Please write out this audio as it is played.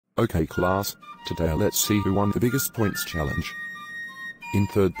Okay class, today let's see who won the biggest points challenge. In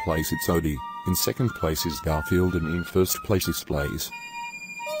third place it's Odie, in second place is Garfield, and in first place is Blaze.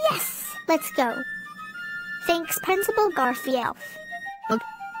 Yes! Let's go. Thanks, Principal Garfield.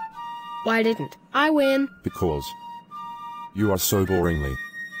 Why didn't I win? Because you are so boringly.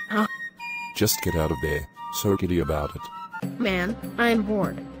 Huh? Just get out of there, so giddy about it. Man, I'm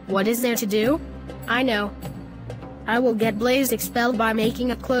bored. What is there to do? I know. I will get Blaze expelled by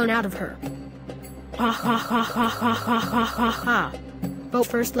making a clone out of her. Ha ha ha ha ha ha ha ha ha. But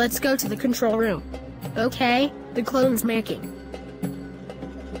first let's go to the control room. Okay, the clone's making.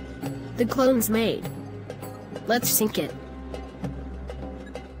 The clone's made. Let's sync it.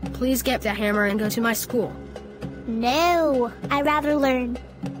 Please get the hammer and go to my school. No, I'd rather learn.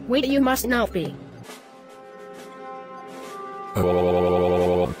 Wait, you must not be.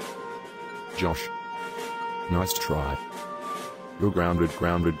 Josh. Nice try. You're grounded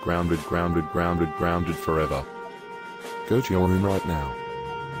forever. Go to your room right now.